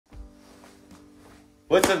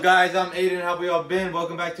What's up guys, I'm Aiden, how have y'all been?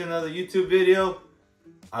 Welcome back to another YouTube video.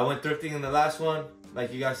 I went thrifting in the last one,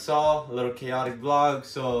 like you guys saw, a little chaotic vlog.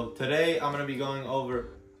 So today I'm gonna be going over,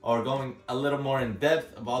 or going a little more in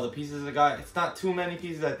depth of all the pieces I got. It's not too many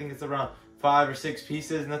pieces, I think it's around 5 or 6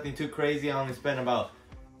 pieces, nothing too crazy. I only spent about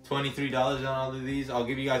 $23 on all of these. I'll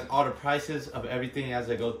give you guys all the prices of everything as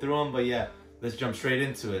I go through them, but yeah, let's jump straight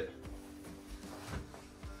into it.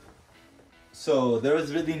 So there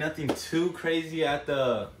was really nothing too crazy at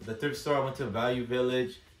the thrift store. I went to Value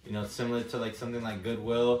Village, you know, similar to like something like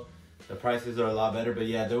Goodwill. The prices are a lot better, but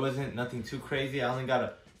yeah, there wasn't nothing too crazy. I only got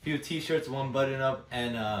a few t-shirts, one button up,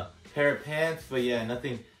 and a pair of pants, but yeah,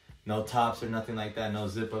 nothing, no tops or nothing like that, no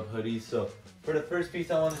zip up hoodies. So for the first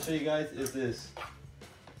piece I want to show you guys is this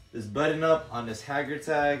button up on this Haggard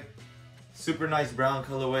tag. Super nice brown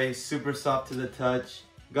colorway, super soft to the touch.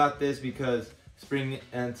 Got this because spring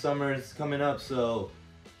and summer is coming up, so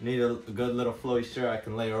need a good little flowy shirt I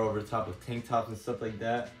can layer over the top of tank tops and stuff like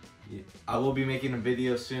that. I will be making a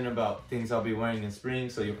video soon about things I'll be wearing in spring,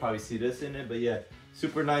 so you'll probably see this in it. But yeah,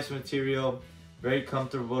 super nice material, very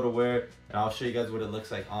comfortable to wear, and I'll show you guys what it looks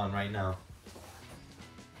like on right now.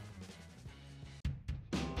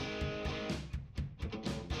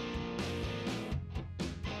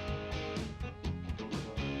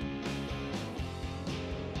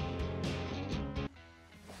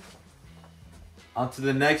 On to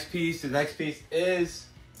the next piece. The next piece is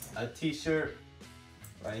a t-shirt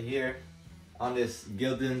right here on this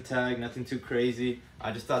Gildan tag, nothing too crazy.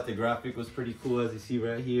 I just thought the graphic was pretty cool, as you see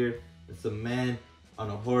right here. It's a man on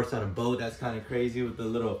a horse on a boat. That's kind of crazy with the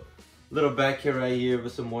little back here right here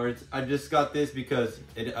with some words. I just got this because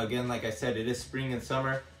it, again, like I said, it is spring and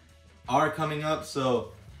summer are coming up,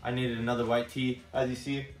 so I needed another white tee. As you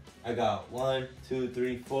see, I got 1, 2,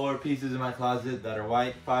 3, 4 pieces in my closet that are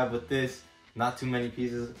white, 5 with this. Not too many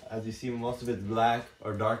pieces. As you see, most of it's black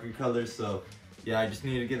or darker colors. So yeah, I just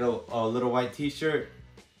needed to get a little white t-shirt.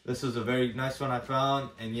 This was a very nice one I found,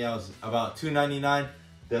 and yeah, it was about $2.99.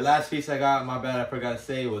 The last piece I got, my bad, I forgot to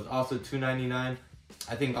say, was also $2.99.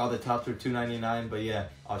 I think all the tops were $2.99, but yeah,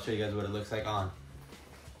 I'll show you guys what it looks like on.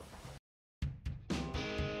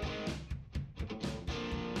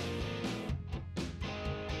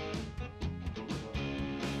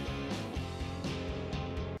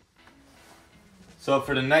 So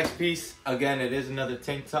for the next piece, again, it is another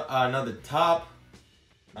tank top, another top.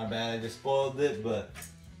 My bad, I just spoiled it, but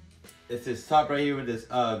it's this top right here with this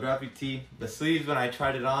graphic tee. The sleeves, when I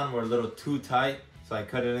tried it on, were a little too tight, so I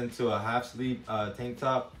cut it into a half sleeve tank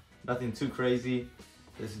top. Nothing too crazy.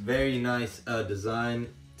 This very nice design.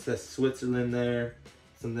 It says Switzerland there.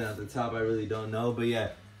 Something at the top I really don't know, but yeah,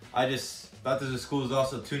 I just thought this school was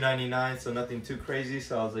also $2.99, so nothing too crazy.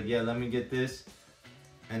 So I was like, yeah, let me get this.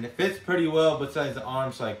 And it fits pretty well besides the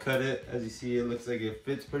arm, so I cut it. As you see, it looks like it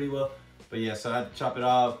fits pretty well. But yeah, so I had to chop it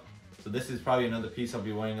off. So this is probably another piece I'll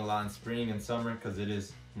be wearing a lot in spring and summer because it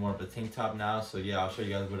is more of a tank top now. So yeah, I'll show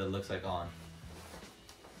you guys what it looks like on.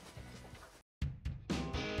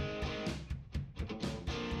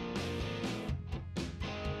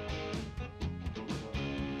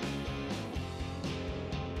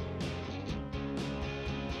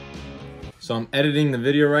 So I'm editing the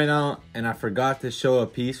video right now, and I forgot to show a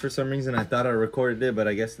piece for some reason. I thought I recorded it, but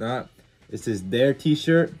I guess not. It's this Dare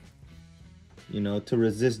t-shirt, you know, to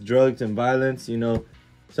resist drugs and violence. You know,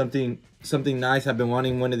 something nice. I've been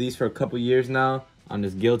wanting one of these for a couple years now. On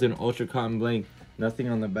this Gildan Ultra Cotton Blank, nothing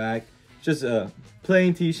on the back. Just a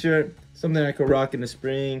plain t-shirt, something I could rock in the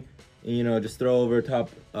spring, and you know, just throw over top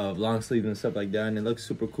of long sleeves and stuff like that. And it looks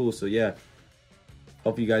super cool. So yeah,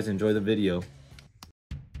 hope you guys enjoy the video.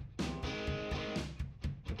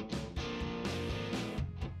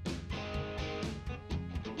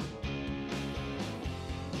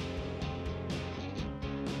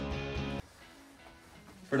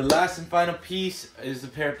 For the last and final piece is a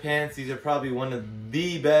pair of pants. These are probably one of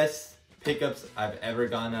the best pickups I've ever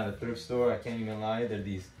gotten at a thrift store. I can't even lie. They're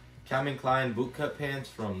these Calvin Klein bootcut pants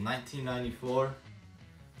from 1994.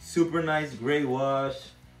 Super nice gray wash.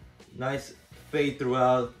 Nice fade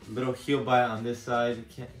throughout. Little heel bite on this side.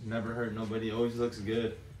 Never hurt nobody. Always looks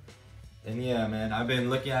good. And yeah, man, I've been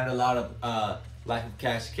looking at a lot of Life of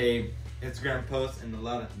Cash Cave Instagram posts, and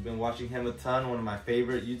I've been watching him a ton. One of my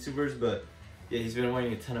favorite YouTubers, but yeah, he's been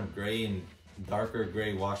wearing a ton of gray and darker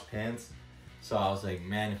gray wash pants. So I was like,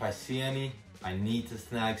 man, if I see any, I need to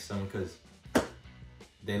snag some because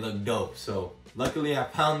they look dope. So luckily I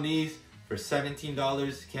found these for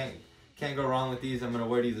 $17. Can't go wrong with these. I'm gonna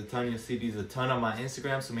wear these a ton. You'll see these a ton on my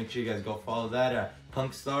Instagram, so make sure you guys go follow that at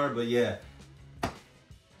Punkstar. But yeah,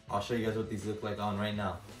 I'll show you guys what these look like on right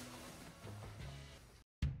now.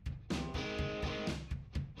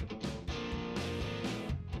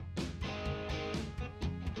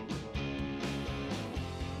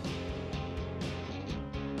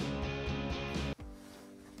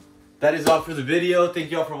 that is all for the video. Thank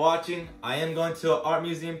you all for watching. I am going to an art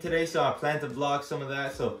museum today, so I plan to vlog some of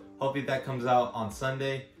that. So hopefully that comes out on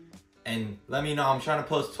Sunday. And let me know. I'm trying to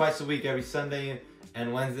post twice a week, every Sunday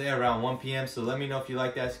and Wednesday around 1 p.m. So let me know if you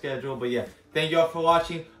like that schedule. But yeah, thank you all for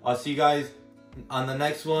watching. I'll see you guys on the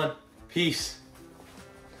next one. Peace.